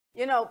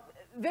You know,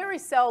 very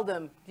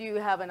seldom do you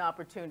have an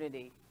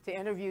opportunity to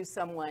interview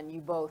someone you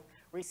both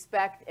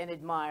respect and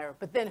admire,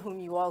 but then whom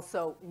you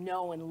also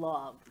know and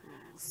love.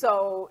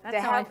 So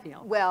that's how I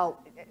feel.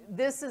 Well,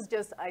 this is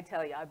just, I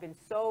tell you, I've been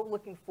so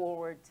looking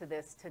forward to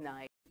this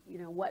tonight. You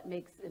know, what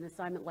makes an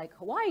assignment like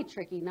Hawaii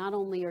tricky, not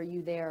only are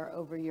you there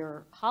over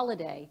your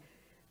holiday,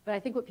 but I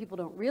think what people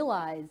don't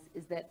realize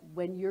is that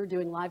when you're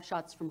doing live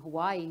shots from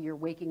Hawaii, you're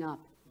waking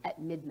up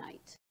at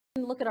midnight.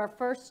 Look at our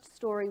first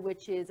story,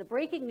 which is a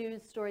breaking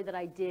news story that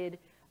I did.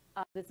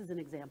 This is an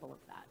example of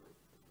that.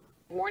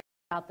 Warning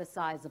about the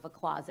size of a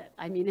closet.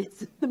 I mean,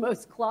 it's the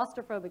most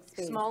claustrophobic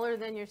space. Smaller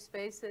than your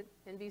space at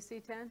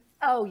NBC 10?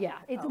 Oh yeah,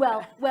 it's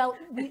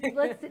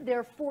there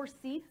are 4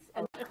 seats,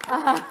 and,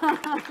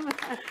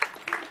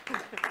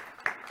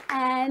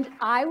 and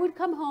I would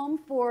come home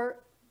for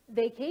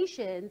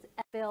vacations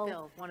and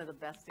Phil, one of the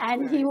best.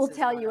 And he will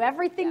tell you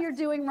everything you're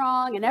doing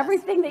wrong and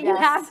everything that you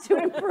have to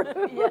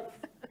improve. Yes.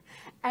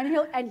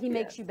 And he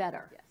makes you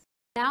better. Yes.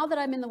 Now that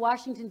I'm in the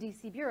Washington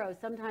D.C. bureau,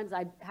 sometimes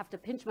I have to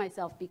pinch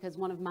myself because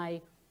one of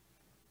my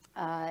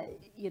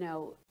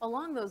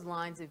along those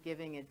lines of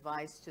giving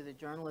advice to the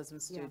journalism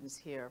students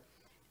here,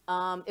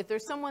 if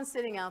there's someone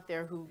sitting out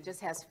there who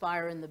just has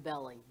fire in the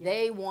belly,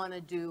 they want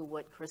to do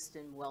what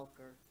Kristen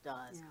Welker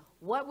does,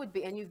 what would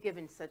be, and you've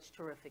given such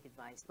terrific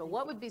advice, but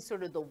what would be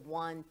sort of the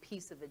one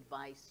piece of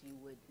advice you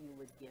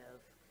would give?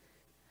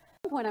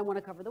 At one point I want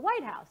to cover the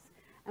White House.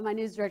 And my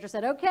news director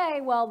said, okay,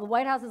 well, the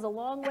White House is a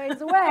long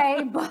ways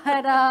away,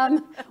 but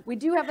we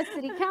do have a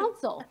city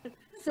council.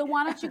 So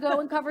why don't you go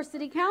and cover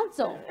city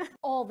council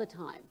all the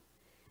time?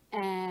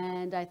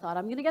 And I thought,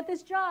 I'm going to get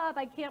this job.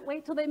 I can't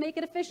wait till they make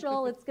it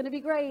official. It's going to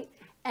be great.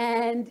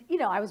 And, you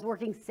know, I was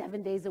working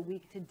 7 days a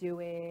week to do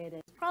it.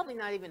 And it's probably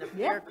not even a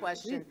fair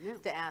question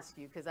to ask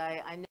you, because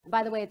I know.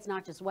 By the way, it's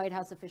not just White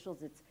House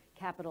officials. It's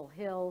Capitol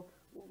Hill,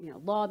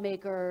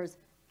 lawmakers,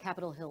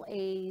 Capitol Hill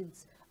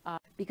aides.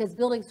 Because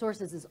building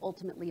sources is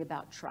ultimately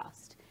about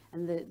trust.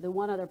 And the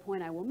one other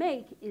point I will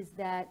make is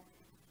that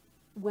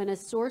when a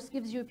source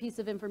gives you a piece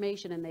of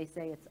information and they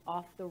say it's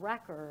off the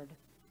record.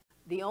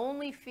 The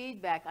only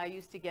feedback I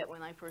used to get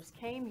when I first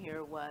came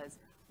here was,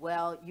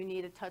 well, you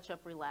need a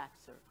touch-up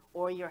relaxer,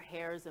 or your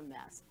hair's a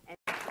mess. And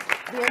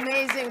the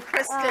amazing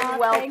Kristen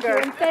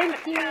Welker.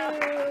 Thank you.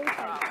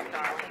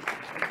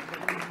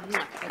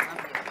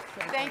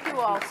 Thank you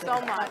all so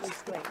much.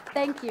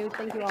 Thank you.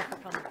 Thank you all for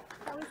coming.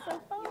 That was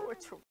so fun.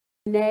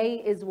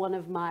 Renee is one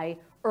of my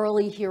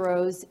early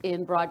heroes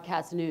in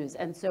broadcast news,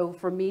 and so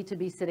for me to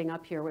be sitting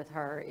up here with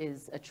her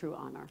is a true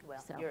honor.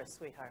 Well, so. You're a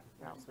sweetheart.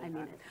 I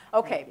mean it.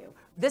 Okay,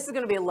 this is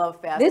going to be a love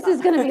fest. This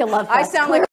is going to be a love fest. I sound like